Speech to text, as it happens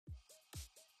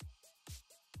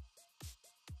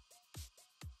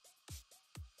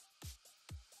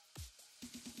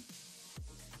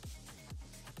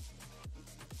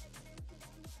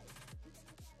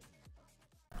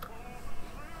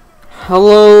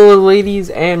Hello ladies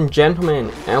and gentlemen,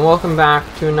 and welcome back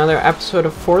to another episode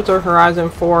of Forza Horizon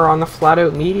 4 on the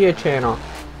Flatout Media channel.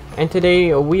 And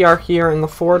today we are here in the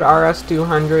Ford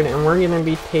RS200 and we're going to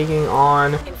be taking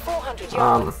on,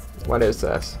 what is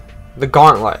this? The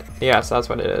Gauntlet. Yes, that's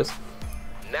what it is.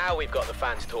 Now we've got the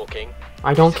fans talking.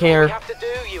 I don't care. We have to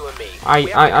do, you and me.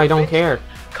 I don't care.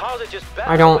 Cars are just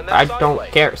better I don't sideways.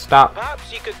 care. Stop.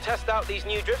 Perhaps you could test out these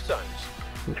new drift zones.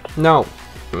 No.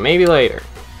 Maybe later.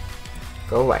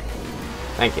 Go away.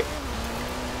 Thank you.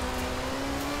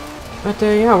 But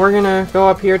yeah, we're gonna go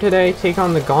up here today, take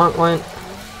on the Gauntlet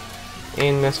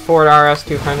in this Ford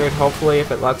RS200, hopefully,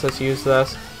 if it lets us use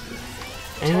this.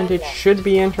 And it should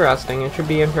be interesting. It should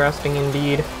be interesting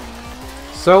indeed.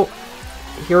 So,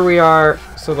 here we are.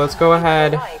 So let's go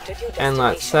ahead and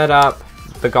let's set up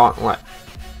the Gauntlet.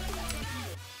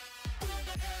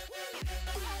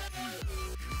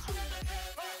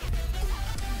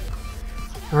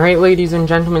 Alright, ladies and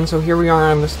gentlemen, so here we are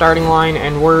on the starting line,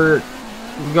 and we're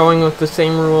going with the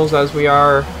same rules as we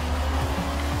are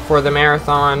for the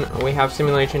marathon. We have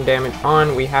simulation damage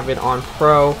on, we have it on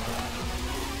Pro,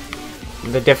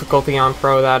 the difficulty on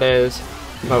Pro, that is,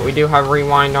 but we do have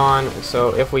rewind on,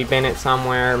 so if we bin it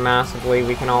somewhere massively,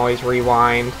 we can always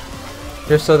rewind,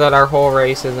 just so that our whole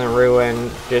race isn't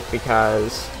ruined just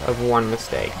because of one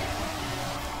mistake.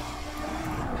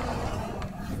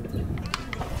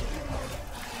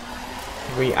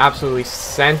 We absolutely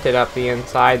sent it up the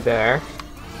inside there.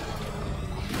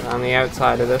 We're on the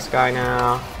outside of this guy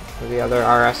now, with the other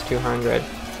RS200.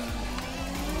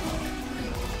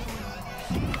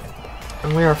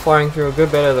 And we are flying through a good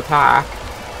bit of the pack.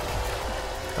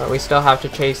 But we still have to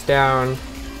chase down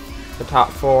the top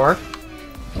four.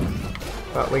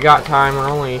 But we got time, we're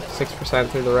only 6%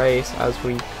 through the race as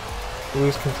we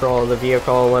lose control of the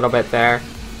vehicle a little bit there.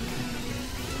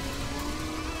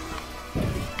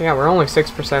 Yeah, we're only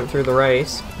 6% through the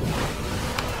race.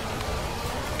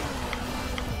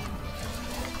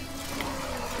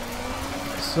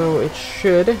 So it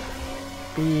should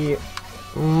be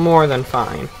more than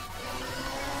fine.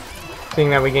 Seeing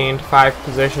that we gained 5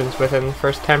 positions within the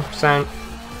first 10%,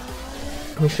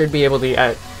 we should be able to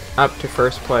get up to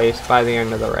first place by the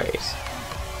end of the race.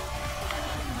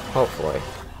 Hopefully.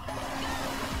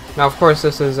 Now, of course,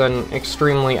 this is an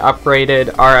extremely upgraded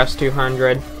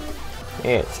RS200.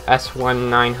 It's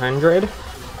S1900,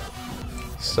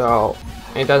 so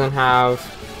it doesn't have,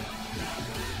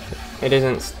 it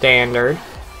isn't standard.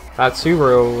 That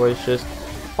Subaru was just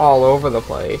all over the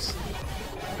place.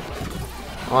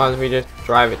 As we just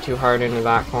drive it too hard into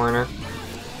that corner,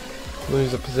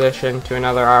 lose a position to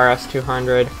another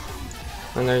RS200,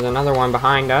 and there's another one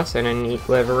behind us in a neat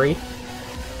livery.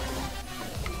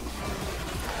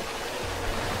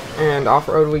 And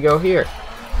off-road we go here,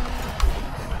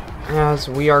 as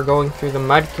we are going through the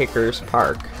Mud Kickers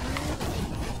Park.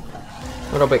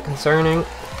 A little bit concerning,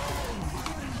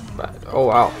 but oh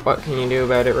well, what can you do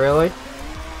about it, really?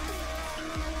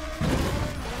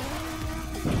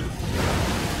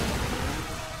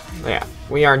 Yeah,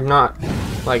 we are not,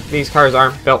 like, these cars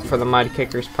aren't built for the Mud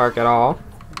Kickers Park at all.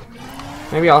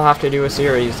 Maybe I'll have to do a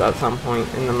series at some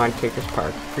point in the Mud Kickers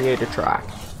Park, create a track.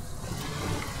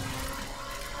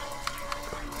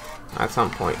 At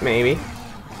some point, maybe.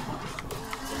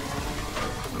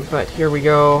 But here we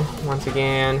go, once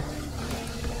again.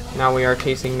 Now we are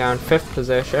chasing down 5th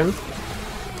position.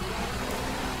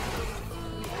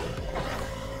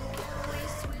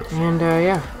 And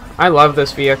yeah, I love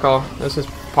this vehicle. This is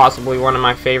possibly one of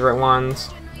my favorite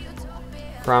ones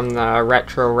from the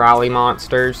retro rally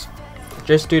monsters.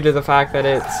 Just due to the fact that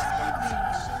it's,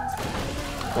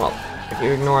 well, if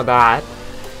you ignore that,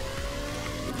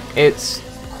 it's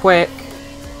quick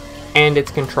and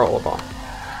it's controllable.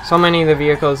 So many of the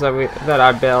vehicles that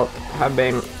I built have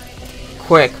been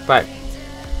quick, but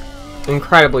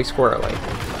incredibly squirrely.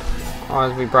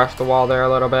 As we brush the wall there a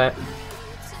little bit.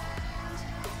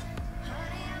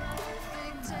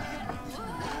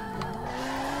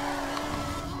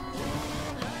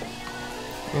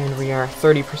 And we are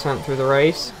 30% through the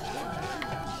race,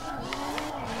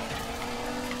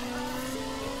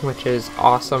 which is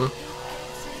awesome.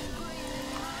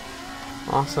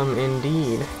 Awesome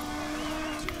indeed.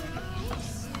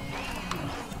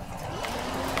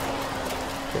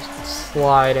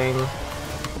 Sliding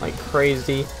like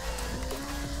crazy.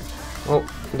 Oh,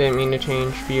 didn't mean to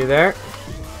change view there.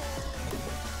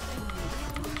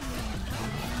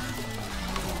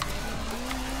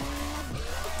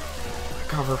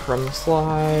 Cover from the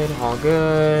slide, all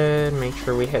good. Make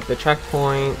sure we hit the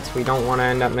checkpoints. We don't want to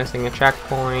end up missing a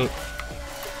checkpoint.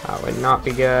 That would not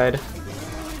be good.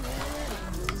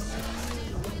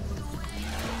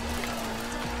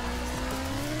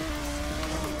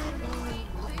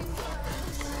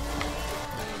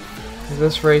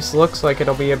 This race looks like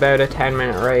it'll be about a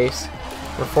 10-minute race.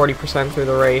 We're 40% through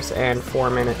the race and 4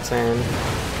 minutes in.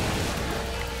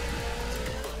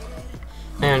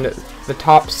 And the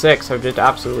top 6 have just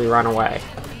absolutely run away.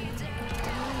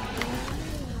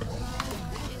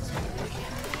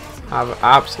 Have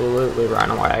absolutely run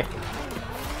away.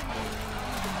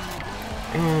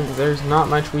 And there's not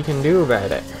much we can do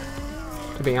about it,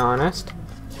 to be honest.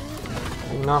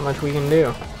 There's not much we can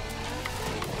do.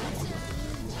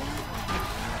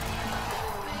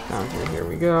 Down through here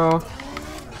we go.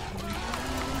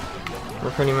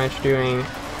 We're pretty much doing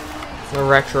the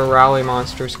Retro Rally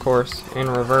Monsters course in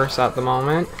reverse at the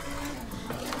moment.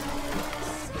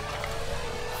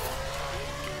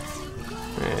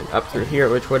 And up through here,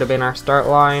 which would have been our start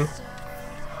line.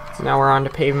 Now we're on to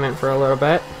pavement for a little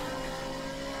bit.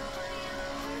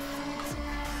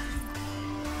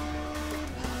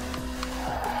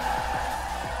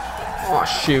 Oh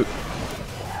shoot.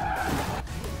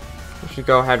 We should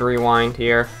go ahead and rewind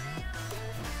here.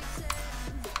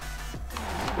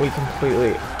 We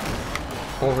completely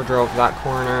overdrove that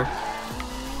corner.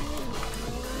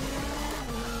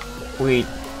 We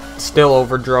still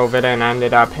overdrove it and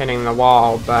ended up hitting the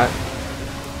wall, but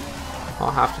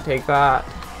I'll have to take that.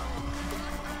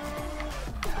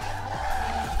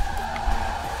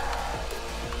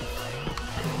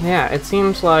 Yeah, it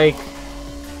seems like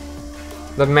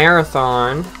the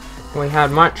marathon, we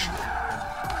had much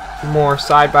more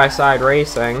side-by-side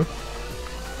racing,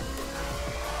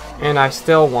 and I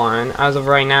still won. As of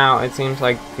right now, it seems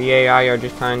like the AI are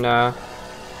just kinda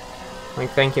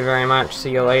like, thank you very much,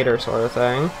 see you later sort of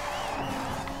thing.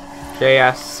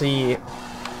 JSC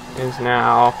is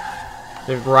now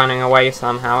just running away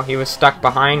somehow. He was stuck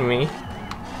behind me,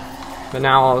 but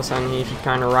now all of a sudden he's just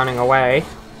kinda running away.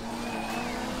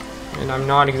 And I'm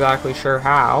not exactly sure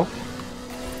how,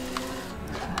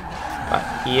 but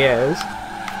he is.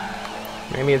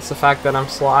 Maybe it's the fact that I'm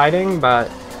sliding,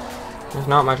 but there's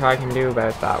not much I can do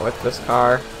about that with this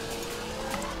car,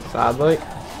 sadly.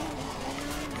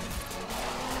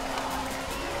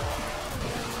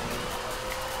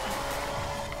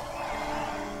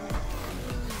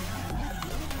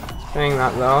 Saying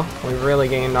that though, we've really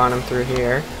gained on him through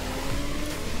here.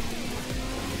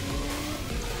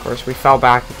 Of course, we fell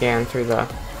back again through the...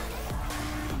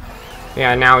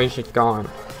 Yeah, now he's just gone.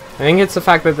 I think it's the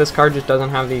fact that this car just doesn't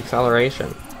have the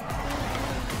acceleration.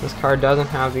 This car doesn't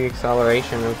have the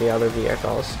acceleration of the other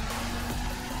vehicles.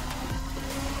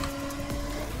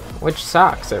 Which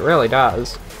sucks, it really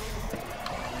does.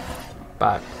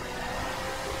 But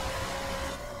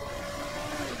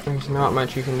there's not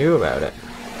much you can do about it.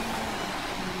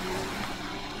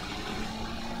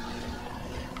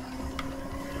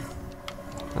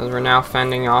 As we're now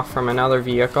fending off from another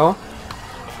vehicle.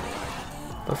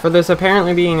 But for this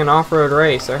apparently being an off-road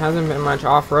race, there hasn't been much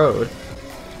off-road.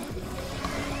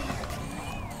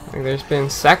 Like, there's been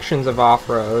sections of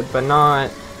off-road, but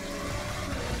not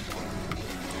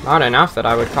enough that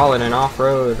I would call it an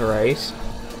off-road race.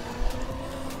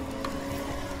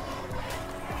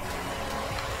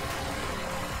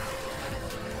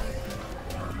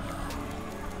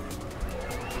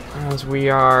 As we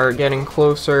are getting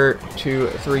closer to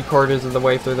 3/4 of the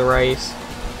way through the race.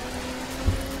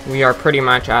 We are pretty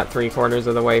much at 3/4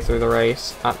 of the way through the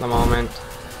race at the moment.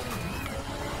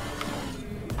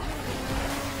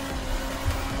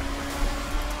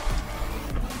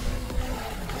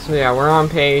 So yeah, we're on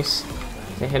pace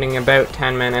to hitting about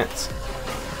 10 minutes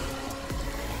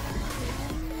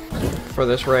for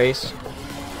this race.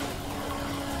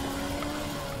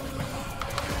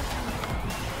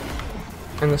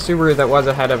 And the Subaru that was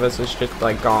ahead of us is just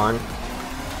like gone.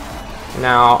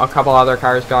 Now a couple other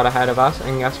cars got ahead of us,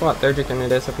 and guess what? They're just gonna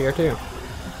disappear too.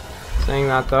 Saying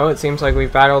that though, it seems like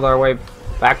we've battled our way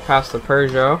back past the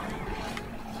Peugeot.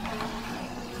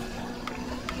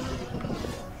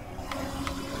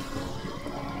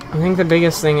 I think the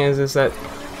biggest thing is that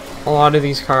a lot of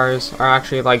these cars are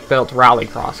actually like built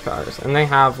rallycross cars, and they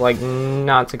have like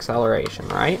nuts acceleration,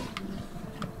 right?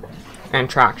 And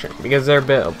traction, because they're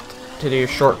built to do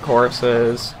short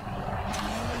courses.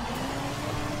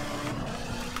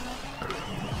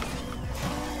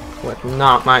 With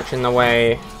not much in the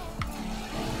way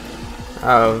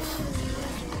of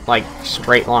like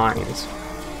straight lines.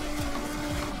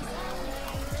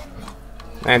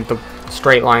 And the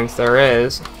straight lines there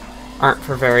is aren't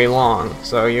for very long,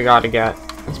 so you gotta get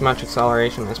as much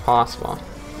acceleration as possible.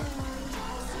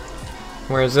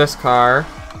 Whereas this car,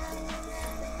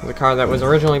 the car that was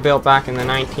originally built back in the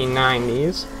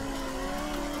 1990s,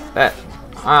 that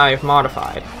I've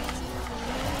modified.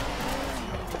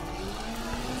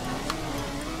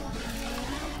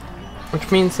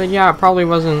 Which means that, yeah, it probably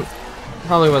wasn't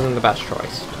the best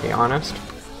choice, to be honest.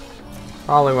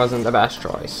 Probably wasn't the best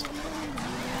choice.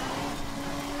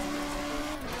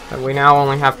 But we now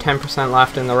only have 10%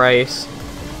 left in the race.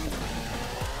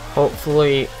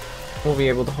 Hopefully, we'll be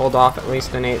able to hold off at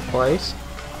least in 8th place.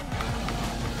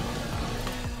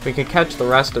 If we could catch the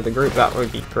rest of the group, that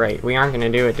would be great. We aren't going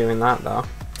to do it doing that, though.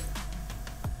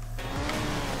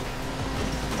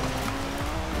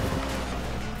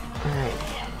 Alright.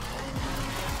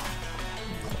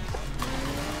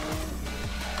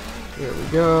 Here we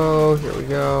go, here we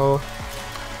go.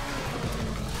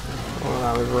 Oh,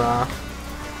 that was rough.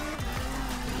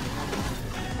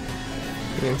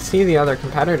 You can see the other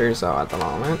competitors, though, at the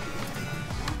moment.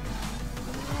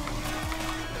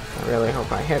 I really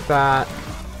hope I hit that.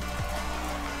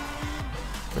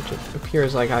 Which it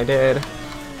appears like I did.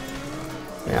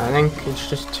 Yeah, I think it's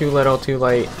just too little, too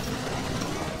late.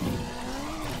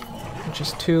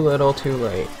 Just too little, too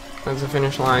late. As the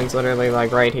finish line's literally,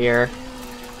 like, right here.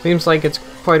 Seems like it's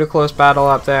quite a close battle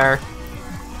up there.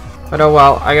 But oh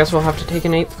well, I guess we'll have to take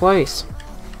an 8th place.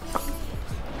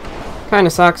 Kinda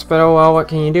sucks, but oh well, what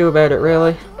can you do about it,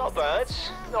 really? Not bad,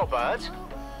 not bad.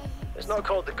 It's not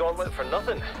called the Gauntlet for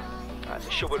nothing.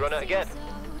 Should we run it again?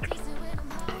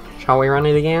 Shall we run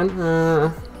it again?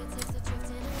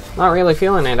 Not really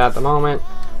feeling it at the moment.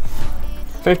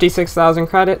 56,000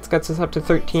 credits gets us up to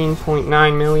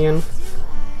 13.9 million.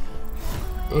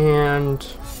 And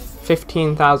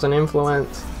 15,000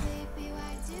 influence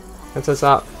gets us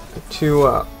up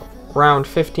to round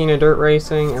 15 of dirt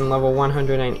racing and level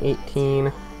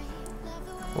 118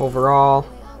 overall.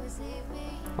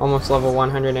 Almost level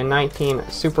 119.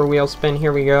 Super wheel spin,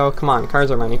 here we go. Come on,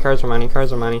 cars are money, cars are money,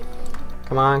 cars are money.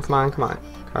 Come on, come on, come on.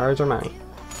 Cars are money.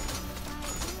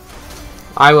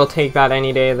 I will take that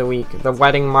any day of the week. The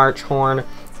Wedding March horn,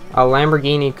 a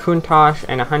Lamborghini Countach,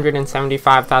 and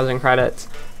 175,000 credits.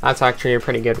 That's actually a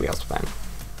pretty good wheel spin.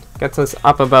 Gets us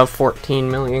up above 14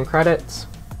 million credits.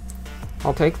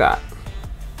 I'll take that.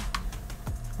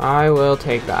 I will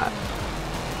take that.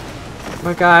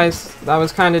 But guys, that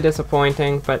was kind of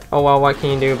disappointing, but oh well, what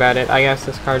can you do about it? I guess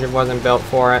this card wasn't built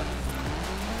for it.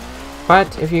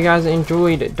 But if you guys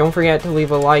enjoyed, don't forget to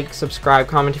leave a like, subscribe,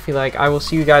 comment if you like. I will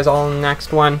see you guys all in the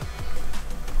next one.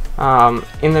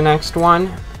 In the next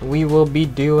one, we will be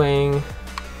doing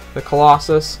the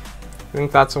Colossus. I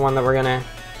think that's the one that we're going to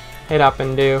hit up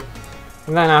and do.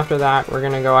 And then after that, we're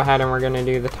going to go ahead and we're going to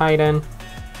do the Titan.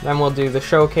 Then we'll do the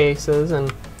showcases,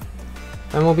 and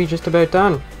then we'll be just about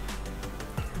done.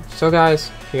 So guys,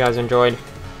 if you guys enjoyed,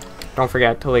 don't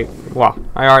forget to leave, well,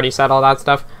 I already said all that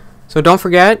stuff. So don't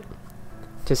forget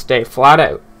to stay flat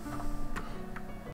out.